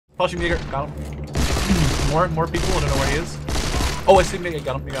Fallschirmjäger, got him. More people, I don't know where he is. Oh, I see him,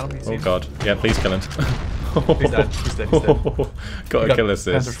 got him, Oh god, yeah, please kill him. He's dead, he's dead. Gotta kill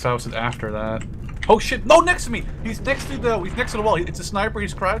assist. Panzer after that. Oh shit, no, next to me! He's next to the wall. It's a sniper,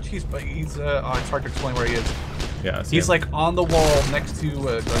 he's crouched, oh, it's hard to explain where he is. Yeah, he's like on the wall next to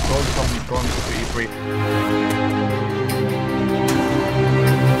going to E3.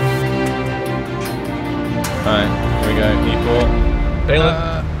 Alright, here we go, E4. Balin.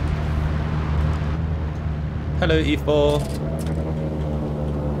 Hello, E4.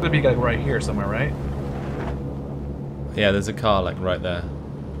 Gonna be like right here somewhere, right? Yeah, there's a car like right there.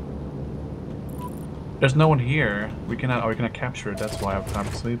 There's no one here. We cannot capture it. That's why,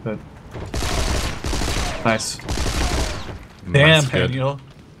 obviously. But nice. Damn, Daniel.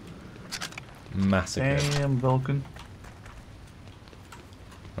 Massacre. Damn, Vulcan.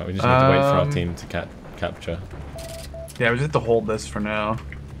 Right, we just need to wait for our team to capture. Yeah, we just have to hold this for now.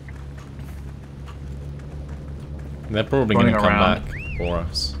 They're probably going to come back for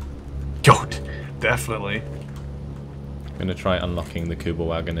us. Yo, definitely. I'm going to try unlocking the Kuba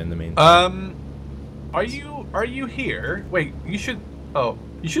wagon in the meantime. Are you here? Wait, you should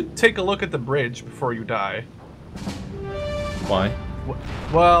take a look at the bridge before you die. Why?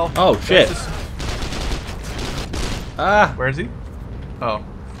 Well. Oh shit! Ah! Where is he? Oh.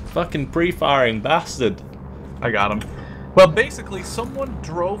 Fucking pre-firing bastard! I got him. Well, basically, someone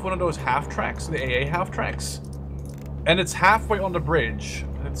drove one of those half tracks, the AA half tracks, and it's halfway on the bridge.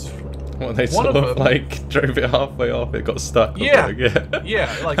 It's well, they sort of like drove it halfway off. It got stuck. Yeah, like,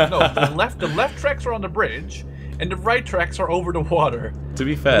 yeah. Like no, the left tracks are on the bridge, and the right tracks are over the water. To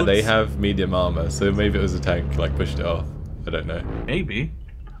be fair, they have medium armor, so maybe it was a tank like pushed it off. I don't know. Maybe.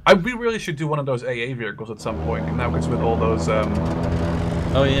 We really should do one of those AA vehicles at some point, and now it's with all those.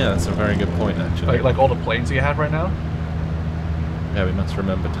 Oh yeah, that's a very good point actually. Like all the planes you have right now. Yeah, we must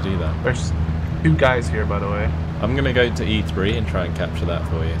remember to do that. There's 2 guys here, by the way. I'm gonna go to E3 and try and capture that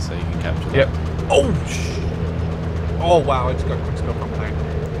for you, so you can capture that. Yep. Oh. Oh wow! It's got quick scope on plane.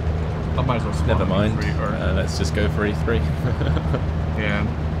 I might as well. Never mind. E3 or... Let's just go for E3. Yeah.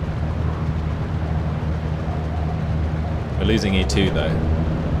 We're losing E2 though.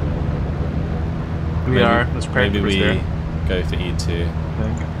 We are. Let's pray. Maybe we go for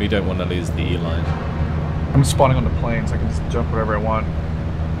E2. We don't want to lose the E line. I'm spawning on the plane, so I can just jump wherever I want.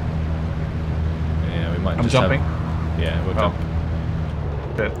 Yeah, we might. I'm jumping. Yeah, we'll jump.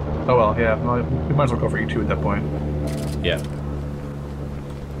 Bit. Oh well, yeah. We might as well go for E2 at that point. Yeah.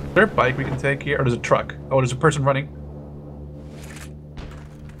 Is there a bike we can take here, or there's a truck? Oh, there's a person running.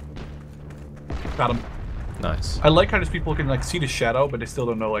 Got him. Nice. I like how these people can like see the shadow, but they still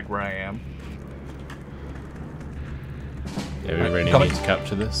don't know like where I am. Yeah, we really need to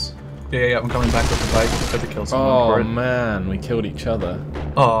capture this. Yeah, I'm coming back with the bike. I have to kill someone for it. Oh man, we killed each other.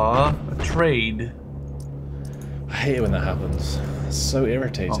 Aw, a trade. I hate it when that happens. It's so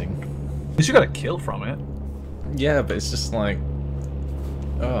irritating. At least you got a kill from it. Yeah, but it's just like,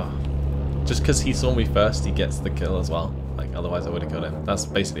 oh, just because he saw me first, he gets the kill as well. Like, otherwise I would have killed him. That's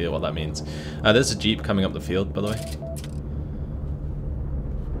basically what that means. There's a jeep coming up the field, by the way.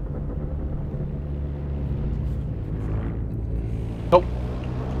 Nope.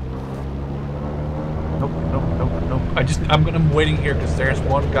 Nope. I'm waiting here because there's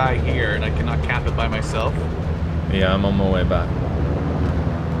one guy here and I cannot cap it by myself. Yeah, I'm on my way back.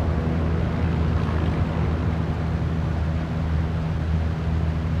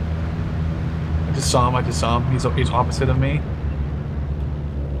 I just saw him. He's opposite of me.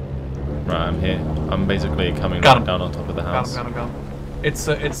 Right, I'm here. I'm basically coming right down on top of the house. Got him.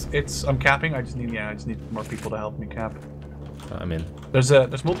 It's. I'm capping. I just need more people to help me cap. I'm in. There's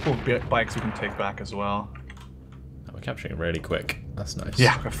multiple bikes we can take back as well. We're capturing it really quick. That's nice.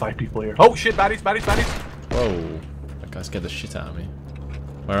 Yeah, I've got 5 people here. Oh shit! Baddies! Whoa! That guy scared the shit out of me.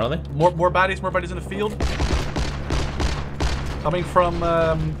 Where are they? More baddies in the field. Coming from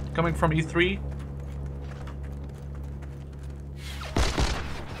E3.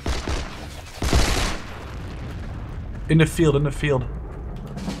 In the field.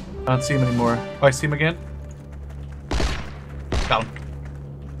 I don't see him anymore. Oh, I see him again. Got him.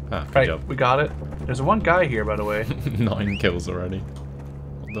 Ah, good right, job. we got it. There's one guy here, by the way. 9 kills already.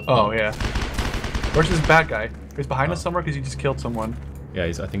 What the fuck? Oh, yeah. Where's this bad guy? He's behind us somewhere because he just killed someone. Yeah,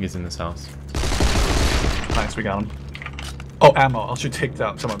 I think he's in this house. Nice, we got him. Oh, ammo. I should take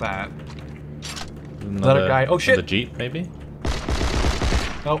out some of that. Another guy. Oh, shit! The jeep, maybe?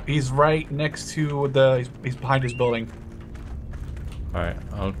 No, he's right next to the... He's behind his building. Alright,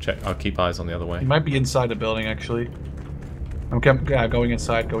 I'll check. I'll keep eyes on the other way. He might be inside the building, actually. Okay, yeah, going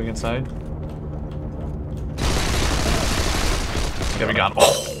inside. Yeah, we got him.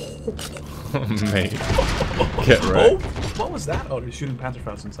 Oh! Mate. Get right. Oh, what was that? Oh, they're shooting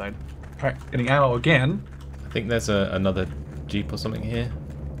Panzerfaust inside. Alright, getting ammo again. I think there's another Jeep or something here.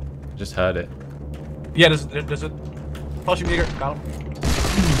 Just heard it. Yeah, there's a Fallschirmjäger. Got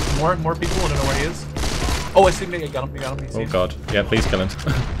him. More people. I don't know where he is. Oh, I see him. Got him. Oh god. Yeah, please kill him.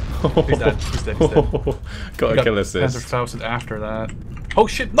 He's dead. He's dead. Got a kill assist. Panzerfaust after that. Oh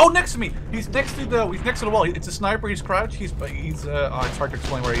shit! No, next to me. He's next to the wall. It's a sniper. He's crouched. It's hard to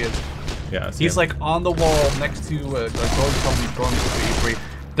explain where he is. Yeah, he's like on the wall next to going to E3.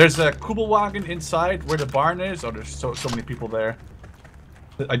 There's a Kubelwagen inside where the barn is. Oh, there's so many people there.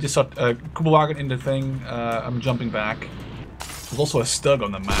 I just saw a Kubelwagen in the thing. I'm jumping back. There's also a Stug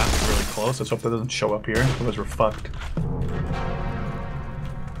on the map really close. Let's hope that doesn't show up here. Otherwise we're fucked.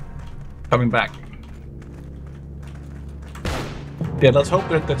 Coming back. Yeah, let's hope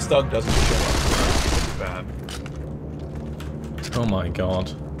that Stug doesn't show up. That'd be bad. Oh my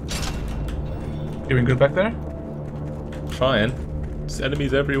god. Doing good back there? Trying. There's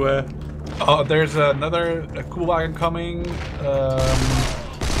enemies everywhere. Oh, there's another Kubelwagen coming. Oh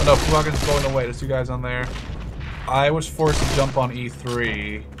no, Kubelwagen's going away. There's two guys on there. I was forced to jump on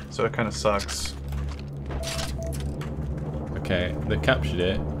E3, so it kind of sucks. Okay, they captured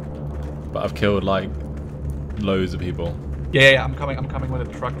it, but I've killed like loads of people. Yeah, I'm coming with a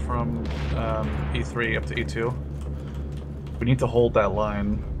truck from E3 up to E2. We need to hold that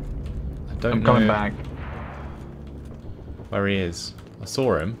line. I'm coming back. Where he is. I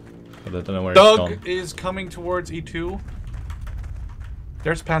saw him, but I don't know where he's gone. Doug is coming towards E2.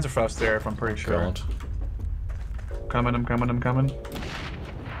 There's Panzerfaust there, if I'm pretty sure. God. I'm coming.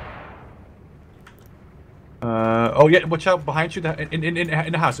 Oh yeah, watch out behind you. In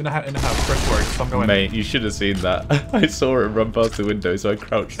the house. First word. So I'm going. Mate, you should have seen that. I saw him run past the window, so I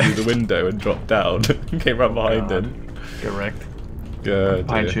crouched through the window and dropped down. And came right behind him. Get wrecked. Good.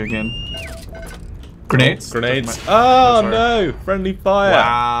 Behind you again. Grenades? Grenades. Oh no! Friendly fire.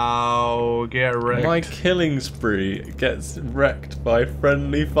 Wow, get wrecked. My killing spree gets wrecked by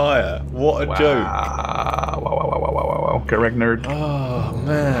friendly fire. What a joke. Wow. Get wrecked, nerd. Oh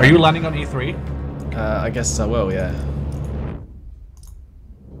man. Are you landing on E3? I guess I will, yeah.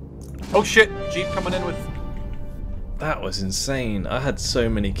 Oh shit, Jeep coming in with... That was insane. I had so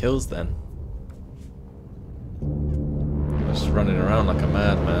many kills then. Just running around like a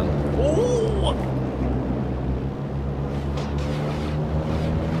madman. Oh!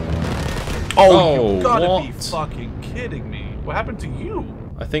 Oh, you gotta be fucking kidding me. What happened to you?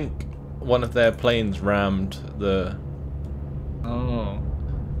 I think one of their planes rammed the... Oh.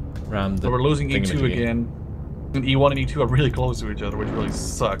 Rammed the... So we're losing E2 thingamajiggy. again. And E1 and E2 are really close to each other, which really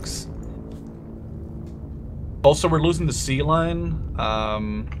sucks. Also, we're losing the C line.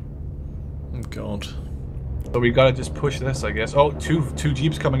 Oh god. So we gotta just push this, I guess. Oh, two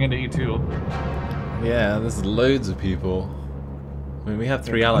Jeeps coming into E2. Yeah, there's loads of people. I mean, we have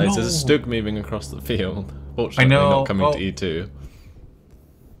 3 allies. There's a Stug moving across the field. Fortunately, not coming to E2.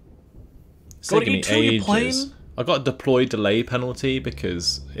 It's taking me ages. I got a deploy delay penalty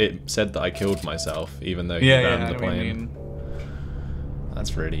because it said that I killed myself, even though he rammed the plane.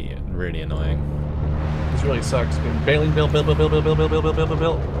 That's really annoying. This really sucks. Bailing, build.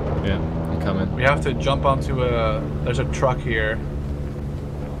 Yeah, I'm coming. We have to jump onto a... There's a truck here.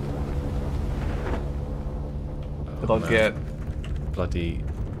 That I'll get... Bloody...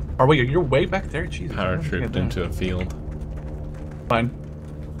 Are we? You're way back there? Jesus. Paratrooped into a field. Fine.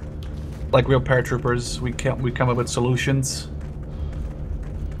 Like real paratroopers, we come up with solutions.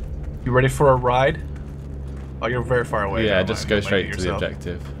 You ready for a ride? Oh, you're very far away. Yeah, just go straight to the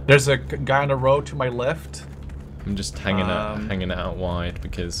objective. There's a guy on the road to my left. I'm just hanging it out wide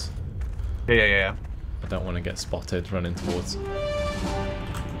because... Yeah. I don't want to get spotted running towards...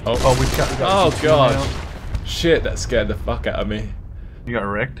 Oh, we've got oh god! Now. Shit, that scared the fuck out of me. You got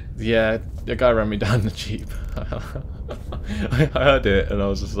wrecked? Yeah, the guy ran me down the Jeep. I heard it and I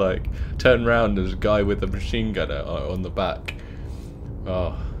was just like, turned around, there's a guy with a machine gun on the back.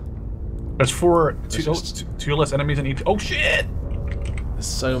 Oh. There's two less enemies in each. Oh shit! There's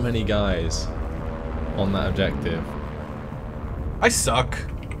so many guys on that objective. I suck.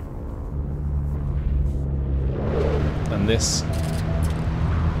 And this...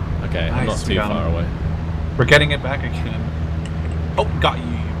 Okay, nice, I'm not too far away. We're getting it back again. Oh, got you,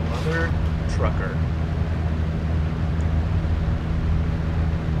 mother trucker.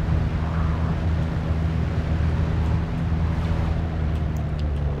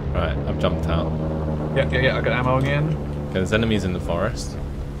 Right, I've jumped out. Yeah, I got ammo again. Okay, there's enemies in the forest.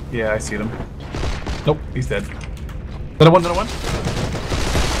 Yeah, I see them. Nope, he's dead. Another one.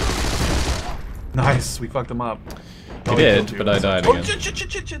 Nice, we fucked him up. You did, but I died again. Oh,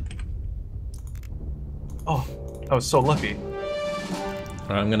 shit. Oh, I was so lucky.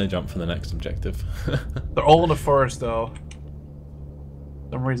 Alright, I'm gonna jump for the next objective. They're all in the forest, though.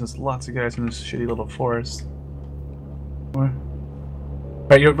 For some reason, there's lots of guys in this shitty little forest. Where?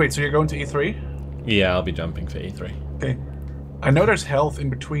 Right, wait, so you're going to E3? Yeah, I'll be jumping for E3. Okay. I know there's health in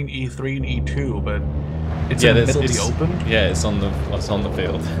between E3 and E2, but it's in the middle of the open. Yeah, it's on the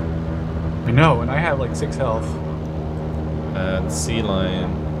field. I know, and I have like 6 health. The sea lion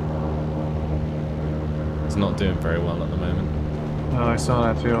is not doing very well at the moment. Oh, I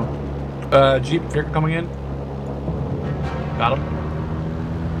saw that too. Jeep, vehicle coming in. Got him.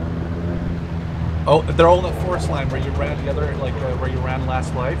 Oh, they're all in that forest line where you ran the other, like where you ran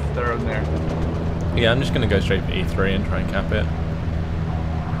last life. They're in there. Yeah, I'm just gonna go straight for E3 and try and cap it.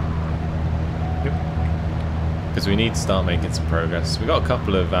 Yep. Because we need to start making some progress. We got a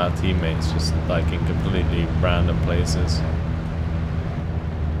couple of our teammates just like in completely random places.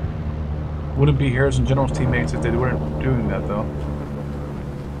 Wouldn't be Heroes and General's teammates if they weren't doing that though.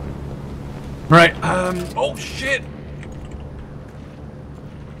 Right. Oh shit.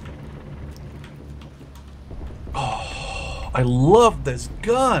 Oh, I love this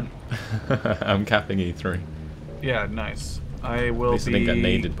gun. I'm capping E3. Yeah, nice. I will At least I didn't get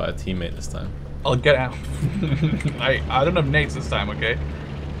naded by a teammate this time. I'll get out. I don't have nades this time, okay?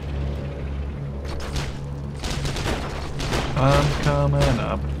 I'm coming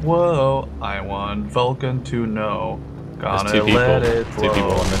up. Whoa, I want Vulcan to know. Gonna let it flow. 2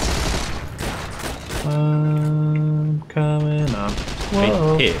 people on this. I'm coming up.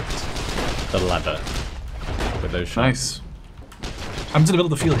 Whoa. I hit the ladder with those shots. Nice. I'm in the middle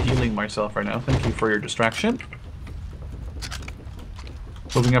of the field healing myself right now. Thank you for your distraction.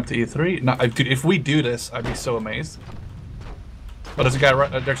 Moving up to E3. No, dude, if we do this, I'd be so amazed. Oh, there's a guy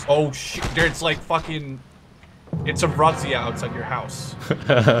right there's. Oh shit! There's like fucking. It's a razzia outside your house.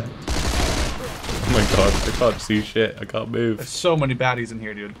 Oh my god! I can't see shit. I can't move. There's so many baddies in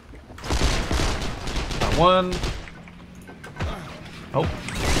here, dude. Got one. Oh,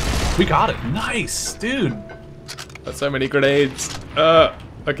 we got it. Nice, dude. Got so many grenades.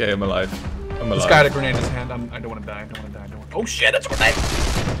 Okay, I'm alive. I'm alive. This guy had a grenade in his hand. I don't want to die. I don't want to die. Oh shit, that's a grenade!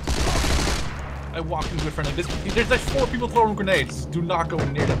 I walked into a friendly. There's like 4 people throwing grenades. Do not go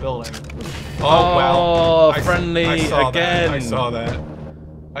near the building. Oh wow. Friendly again. I saw that.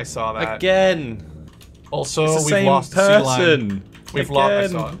 I saw that. Again. Also, it's the we've lost the sea line. We've lost. I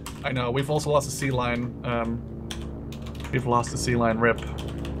saw it. I know. We've also lost the sea line. We've lost the sea line. Rip.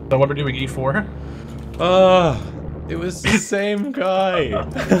 So what we're doing, E4? It was the same guy.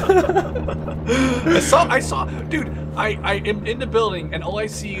 I saw, dude. I am in the building, and all I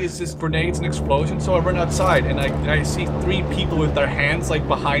see is just grenades and explosions. So I run outside, and I see 3 people with their hands like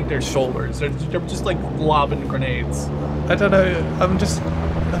behind their shoulders. They're just like lobbing grenades. I don't know.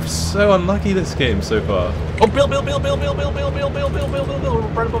 I'm so unlucky this game so far. Oh, Bill, right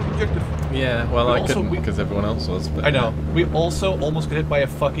above the objective. Yeah, well, I couldn't because everyone else was. But I know. We also almost got hit by a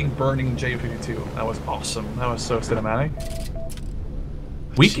fucking burning J-52. That was awesome. That was so cinematic.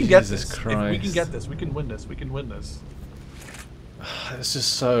 We can get this. Christ. If we can get this. We can win this. We can win this. It's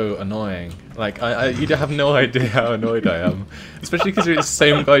just so annoying. Like, you have no idea how annoyed I am. Especially because you're the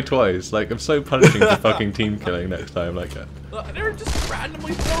same guy twice. Like, I'm so punishing for fucking team killing next time. Like, they're just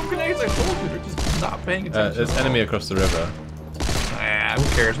randomly throwing grenades. I told you, they're just not paying attention. There's enemy across the river.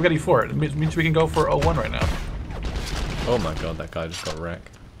 Who cares? We got E4. It means we can go for 01 right now. Oh my god, that guy just got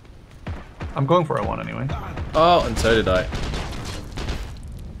wrecked. I'm going for 01 anyway. Oh, and so did I.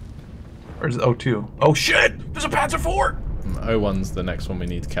 Or is it 02? Oh shit! There's a Panzer IV! 01's the next one we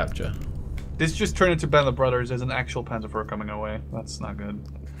need to capture. This just turned into Band of Brothers. There's an actual Panzer IV coming our way. That's not good.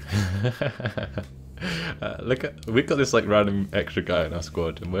 Look at, we got this like random extra guy in our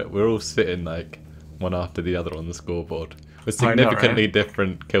squad, and we're all sitting like one after the other on the scoreboard with significantly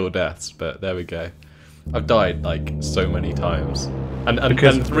different kill deaths. But there we go. I've died like so many times, and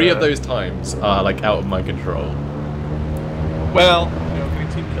 3 of those times are like out of my control. Well, you know, getting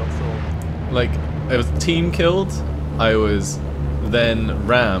team killed. So like it was team killed. I was then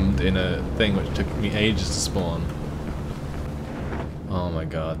rammed in a thing which took me ages to spawn. Oh my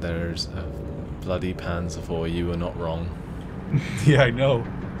god, there's a bloody Panzer IV. You were not wrong. Yeah, I know.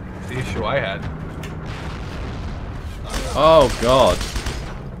 The issue I had. Oh god.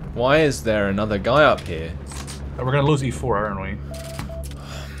 Why is there another guy up here? We're gonna lose E4, aren't we?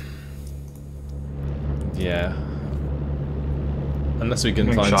 Yeah. Unless we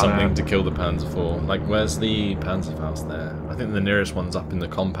can find something to kill the Panzer IV. Like, where's the Panzerfaust there? I think the nearest one's up in the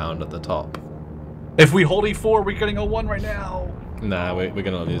compound at the top. If we hold E4, we're getting 01 right now. Nah, we're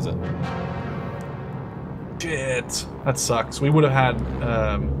gonna lose it. Shit. That sucks. We would have had,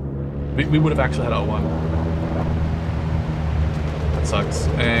 we would have actually had O1. That sucks.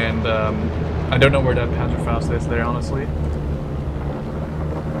 And, I don't know where that Panzerfaust is there, honestly.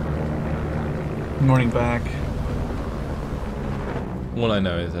 Morning back. All I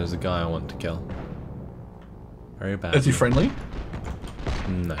know is there's a guy I want to kill. Very bad. Is he friendly?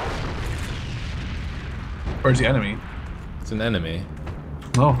 No. Or is he enemy? It's an enemy.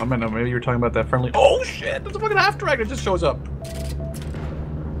 No, I meant no. Maybe you were talking about that friendly. Oh shit! There's a fucking half dragon just shows up.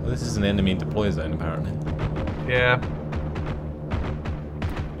 Well, this is an enemy deploy zone, apparently. Yeah.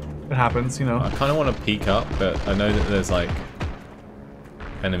 It happens, you know. I kind of want to peek up, but I know that there's like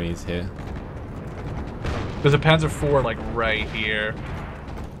enemies here. There's a Panzer IV like right here.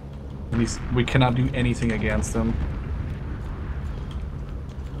 And we cannot do anything against him.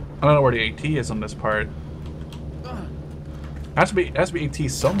 I don't know where the AT is on this part. Has to be AT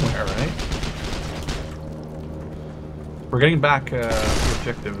somewhere, right? We're getting back the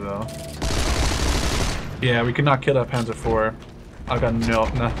objective though. Yeah, we cannot kill that Panzer IV. I got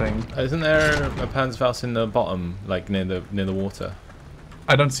nothing. Isn't there a Panzerfaust in the bottom, like near the water?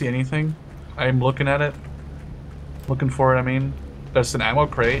 I don't see anything. I'm looking at it. Looking for it. I mean, there's an ammo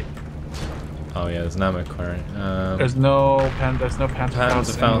crate. Oh yeah, there's an ammo crate. There's no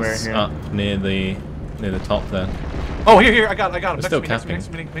Panzerfaust anywhere here. Up near the top then. Oh, here, I got him. We're still camping.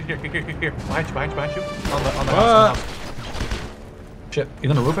 Here. Behind you. On the house. Shit,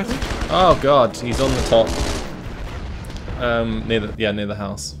 he's on the roof, I think? Oh god, he's on the top. Near the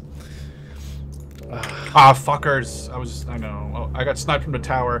house. Ah, fuckers. I know. Oh, I got sniped from the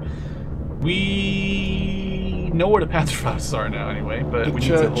tower. We know where the Panzerfausts are now anyway, but The we need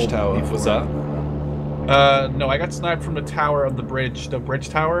to church hold tower, before. was that? No, I got sniped from the tower of the bridge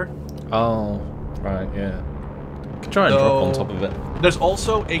tower. Oh, right, yeah. Could try and drop on top of it. There's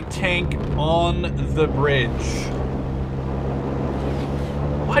also a tank on the bridge.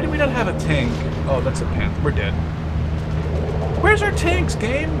 Why do we not have a tank? Oh, that's a Panther. We're dead. Where's our tanks,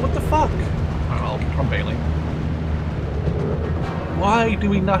 game? What the fuck? Oh, I'm bailing. Why do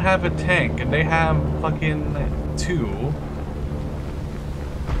we not have a tank? And they have fucking 2.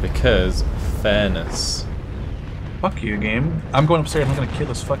 Because fairness. Fuck you, game. I'm going upstairs and I'm gonna kill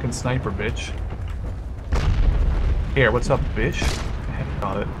this fucking sniper, bitch. Here, what's up, bitch?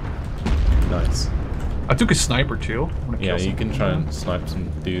 Got it. Nice. I took a sniper too. Yeah, you can try and snipe some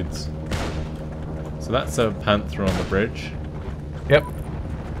dudes. So that's a Panther on the bridge. Yep.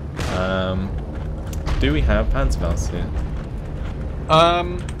 Do we have Panzerfaust here?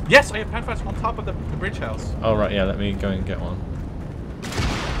 Yes, I have Panzerfaust on top of the bridge house. Oh right, yeah. Let me go and get one.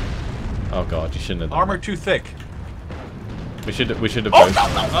 Oh god, you shouldn't have done Armor too thick. that. We should have both.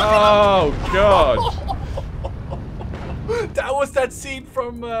 No. Oh god! That was that scene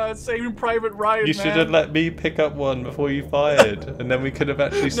from Saving Private Ryan. You should have let me pick up one before you fired, and then we could have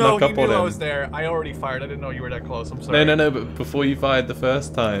actually No, snuck he up on knew him. I was there. I already fired. I didn't know you were that close. I'm sorry. No, but before you fired the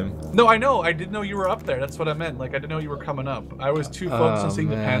first time. No, I know. I didn't know you were up there. That's what I meant. Like, I didn't know you were coming up. I was too focused on seeing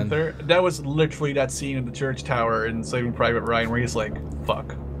the man. Panther. That was literally that scene in the church tower in Saving Private Ryan where he's like,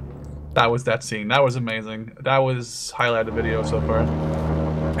 fuck. That was that scene. That was amazing. That was highlight of the video so far.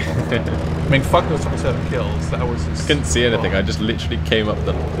 I mean, fuck those 27 kills. That was just... I couldn't see anything. I just literally came up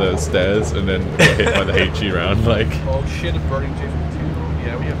the stairs and then got hit by the HE round. Like. Oh shit! A burning J52.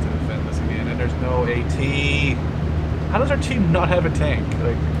 Yeah, we have to defend this again, and there's no AT. How does our team not have a tank?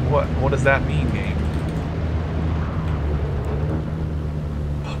 Like, what does that mean, game?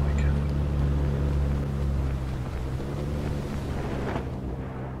 Oh my god.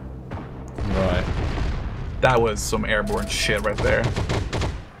 Right. That was some airborne shit right there.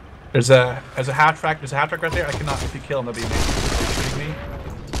 There's a half track. There's a half track right there. I cannot. If you kill him, that'd be amazing. Are you shooting me?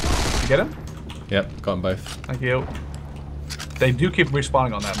 You get him? Yep, got them both. Thank you. They do keep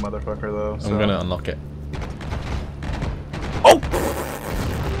respawning on that motherfucker though. So. I'm gonna unlock it. Oh!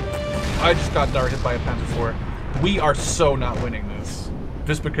 I just got direct hit by a Panther IV. We are so not winning this.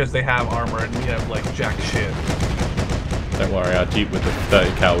 Just because they have armor and we have like jack shit. Don't worry, our Jeep with the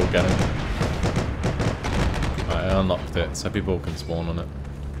 30 cal will get him. I unlocked it, so people can spawn on it.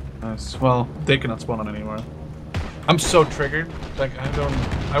 Nice. Well, they cannot spawn on it anymore. I'm so triggered. Like,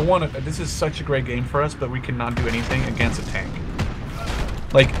 I want it. This is such a great game for us, but we cannot do anything against a tank.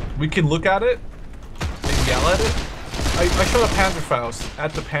 Like, we can look at it and yell at it. I shot a Panzerfaust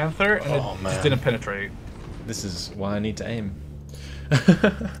at the Panther and it just didn't penetrate. This is why I need to aim.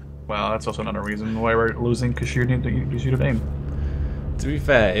 Well, that's also another reason why we're losing, because you should have aimed. To be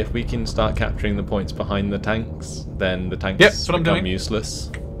fair, if we can start capturing the points behind the tanks, then the tanks Yep, that's what I'm become doing.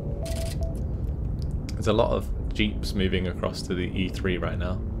 useless. There's a lot of Jeeps moving across to the E3 right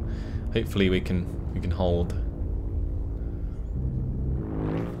now. Hopefully we can hold.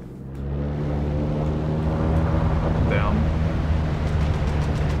 Down.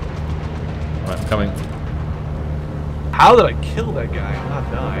 Right, I'm coming. How did I kill that guy and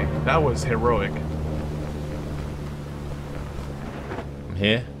not die? That was heroic. I'm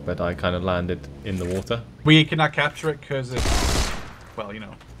here, but I kind of landed in the water. We cannot capture it because it's, well, you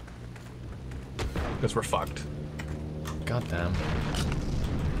know, because we're fucked. God damn.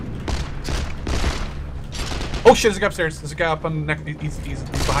 Oh shit, there's a guy upstairs. There's a guy up on the next. He's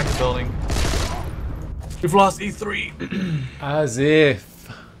behind the building. We've lost E3. As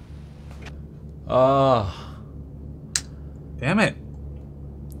if. Ah. Damn it.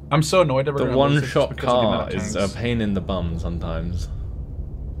 I'm so annoyed that we're The gonna lose it just one-shot because of the amount car of is a tanks. pain in the bum sometimes.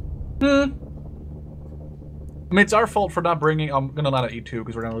 I mean, it's our fault for not bringing. I'm gonna land at E2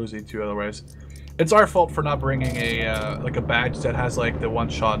 because we're gonna lose E2 otherwise. It's our fault for not bringing a like a badge that has like the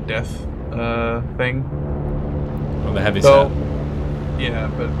one-shot death thing. Oh, the heavy So, set.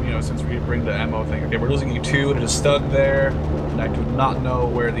 yeah, but you know, since we bring the ammo thing, okay, we're losing E2. It is stuck there, and I do not know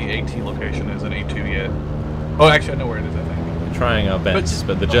where the AT location is in E2 yet. Oh, actually, I know where it is. I think. We're trying our best,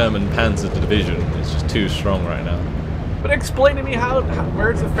 but the German Panzer Division is just too strong right now. But explain to me how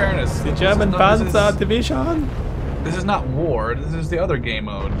where's the fairness? The German Panzer Division. This is not war. This is the other game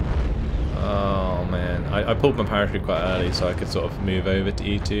mode. Oh man, I pulled my parachute quite early so I could sort of move over to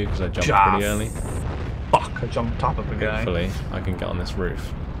E2 because I jumped pretty early. Fuck! I jumped on top of a guy. Hopefully, I can get on this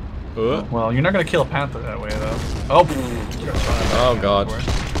roof. Well, you're not gonna kill a panther that way, though. Oh! Oh god.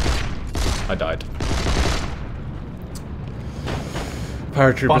 I died.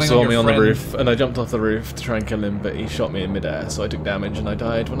 Paratrooper saw me on the roof, and I jumped off the roof to try and kill him, but he shot me in midair, so I took damage and I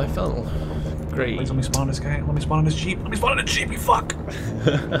died when I fell. Great. Please let me spawn this guy. Let me spawn in this jeep. Let me spawn in the jeep, you fuck!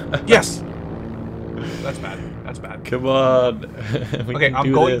 Yes! That's bad. That's bad. Come on. Okay,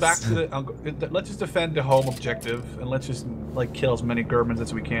 I'm going back to the... let's just defend the home objective, and let's just, like, kill as many Germans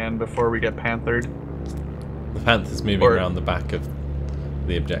as we can before we get panthered. The panther's moving around the back of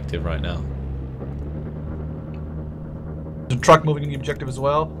the objective right now. There's a truck moving in the objective as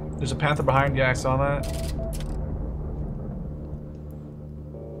well. There's a panther behind. Yeah, I saw that.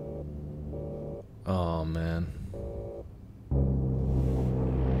 Oh, man.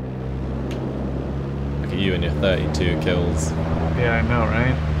 Look at you and your 32 kills. Yeah, I know,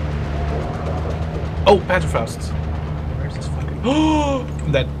 right? Oh, Panzerfaust. Where's this fucking... Oh!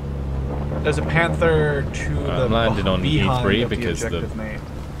 That... There's a panther to the... I'm landed on E3 because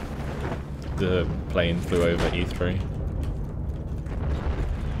the plane flew over E3.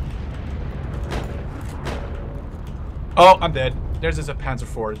 Oh, I'm dead. There's just a Panzer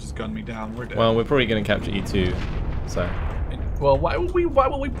IV that just gunned me down. We're dead. Well, we're probably going to capture E2, so... Well, why would we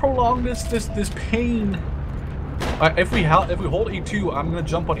prolong this pain? If we hold E2, I'm gonna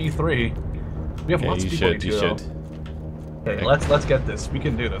jump on E3. We have lots of people you should. Okay, let's get this. We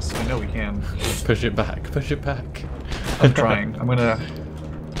can do this. I know we can. Push it back. Push it back. I'm trying. I'm gonna.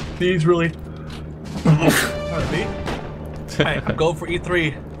 These really. Hey, I'm going for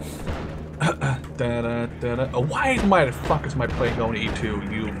E3. Oh, why the fuck is my plane going to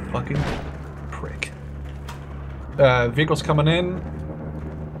E2? You fucking prick. Vehicles coming in.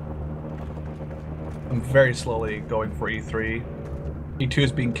 I'm very slowly going for E3. E2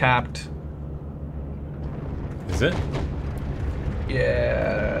 is being capped. Is it?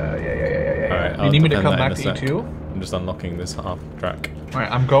 Yeah. Alright, You need me to come back to E2? I'm just unlocking this half track.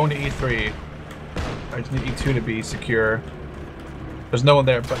 Alright, I'm going to E3. I just need E2 to be secure. There's no one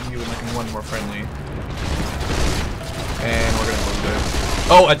there but you and like one more friendly. And we're gonna lose it.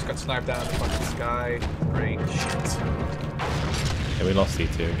 Oh, I just got sniped out of the fucking sky. Great shit. Yeah, we lost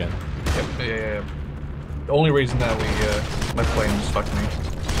E2 again. Yep, yeah. The only reason that we, my plane just fucked me.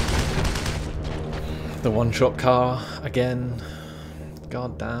 The one-shot car again.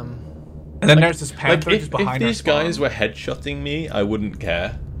 God damn. And then there's this panther just behind if our these guys were headshotting me, I wouldn't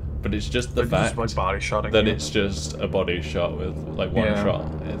care. But it's just the fact just, like, body shotting that you. it's just a body shot with like one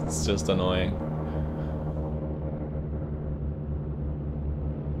shot. It's just annoying.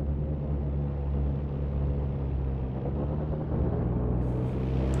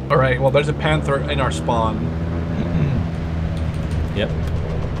 Alright, well there's a panther in our spawn. Yep.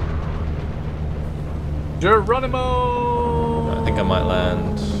 Geronimo! I think I might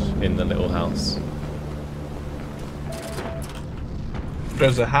land in the little house.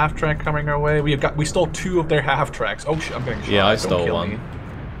 There's a half track coming our way. We stole 2 of their half tracks. Oh shit, I'm getting shot. Yeah, I Don't stole kill one. me.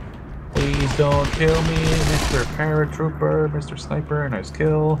 Please don't kill me, Mr. Paratrooper, Mr. Sniper. Nice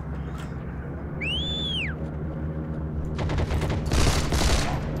kill.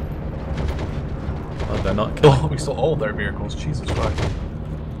 Oh, they're not killing. Oh, we stole all of their vehicles. Jesus fuck.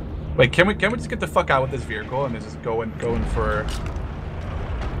 Wait, can we just get the fuck out with this vehicle and just go in for?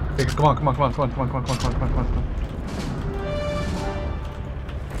 Hey, come on!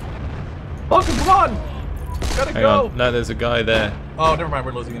 Vulcan, come on! Gotta Hang go! on. No, there's a guy there. Oh, never mind.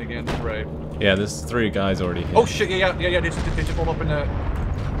 We're losing it again. Right. Yeah, there's 3 guys already here. Oh shit! Yeah. They just pulled up in a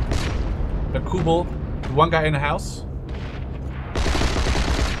Kubel. One guy in the house.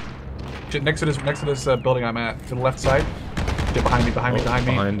 Shit, next to this building I'm at, to the left side. Get behind me.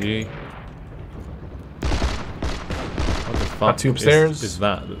 Behind you. What the fuck? Got 2 upstairs. Is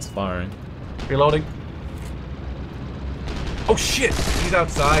that's firing? Reloading. Oh shit! He's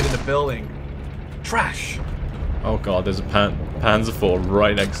outside in the building. Trash. Oh god, there's a Panzer IV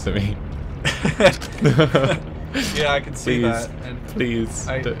right next to me. Yeah, I can see that. And please.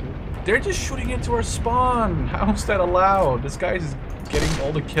 They're just shooting into our spawn. How is that allowed? This guy's just getting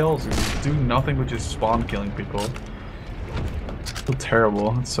all the kills. He's doing nothing but just spawn killing people. So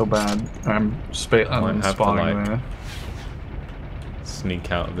terrible. It's so bad. I'm spawning there.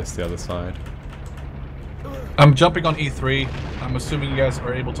 Sneak out of the other side. I'm jumping on E3. I'm assuming you guys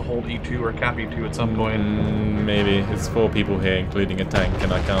are able to hold E2 or cap E2 at some point. Maybe. It's 4 people here, including a tank,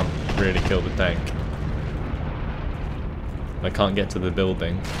 and I can't really kill the tank. I can't get to the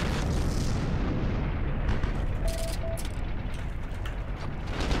building.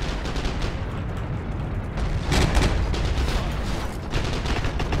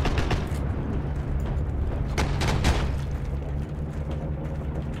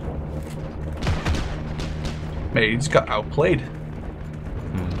 Mate, you just got outplayed.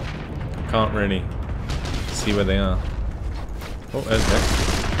 Can't really see where they are. Oh, there's Nick.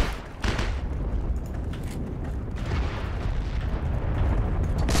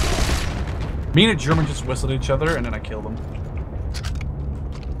 Me and a German just whistled at each other, and then I killed them.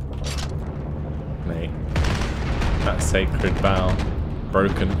 Mate. That sacred vow.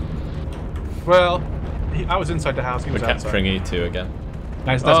 Broken. Well, I was inside the house, he was We're capturing outside. E2 again.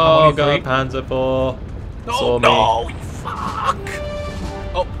 Nice, Oh god, Panzer IV. No, fuck!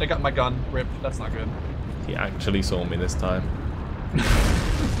 Oh, they got my gun. Rip, that's not good. He actually saw me this time.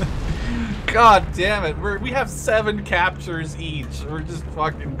 God damn it, we have 7 captures each. We're just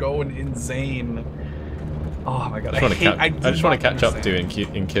fucking going insane. Oh my god, I just want to catch up to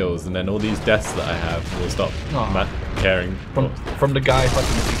in kills, and then all these deaths that I have will stop caring. From the guy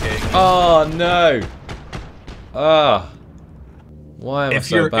fucking DKing. Oh no! Ah. Why am I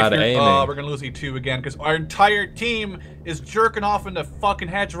so bad at aiming? Oh, we're gonna lose E2 again because our entire team is jerking off in the fucking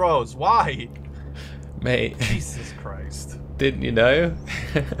hedgerows. Why? Mate. Jesus Christ. Didn't you know?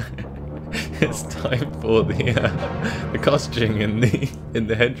 It's time for the costume in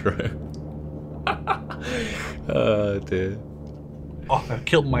the hedgerow. Oh dear. Oh, I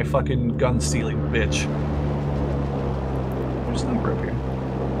killed my fucking gun stealing bitch. There's no grip here.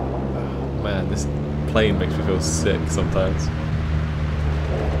 Man, this plane makes me feel sick sometimes.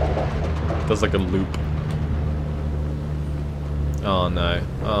 It does like a loop. Oh no.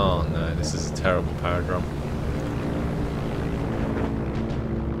 Oh no, this is a terrible paradrome.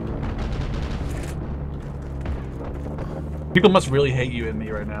 People must really hate you and me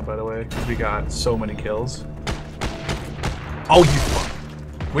right now, by the way, because we got so many kills. Oh, you fuck.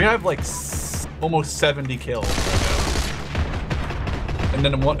 We have like almost 70 kills right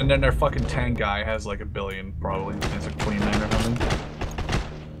now. And then their fucking tank guy has like 1 billion, probably. It's like 29 or something.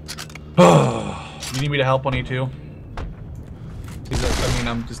 You need me to help on E2? I mean,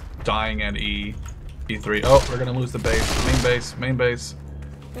 I'm just dying at E3. Oh, we're gonna lose the base. Main base.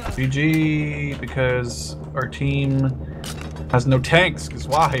 GG, because our team has no tanks. Because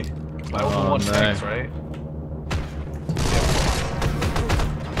why? I only want tanks, right?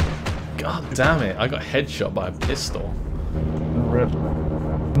 God damn it! I got headshot by a pistol. Rip.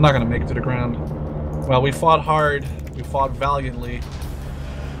 I'm not gonna make it to the ground. Well, we fought hard. We fought valiantly.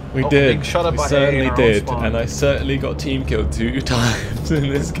 We did. We certainly did, and I certainly got team killed 2 times in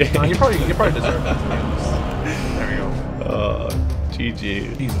this game. No, you probably deserve that, to be honest. There we go. Oh,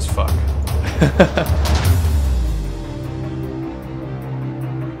 GG. Jesus fuck.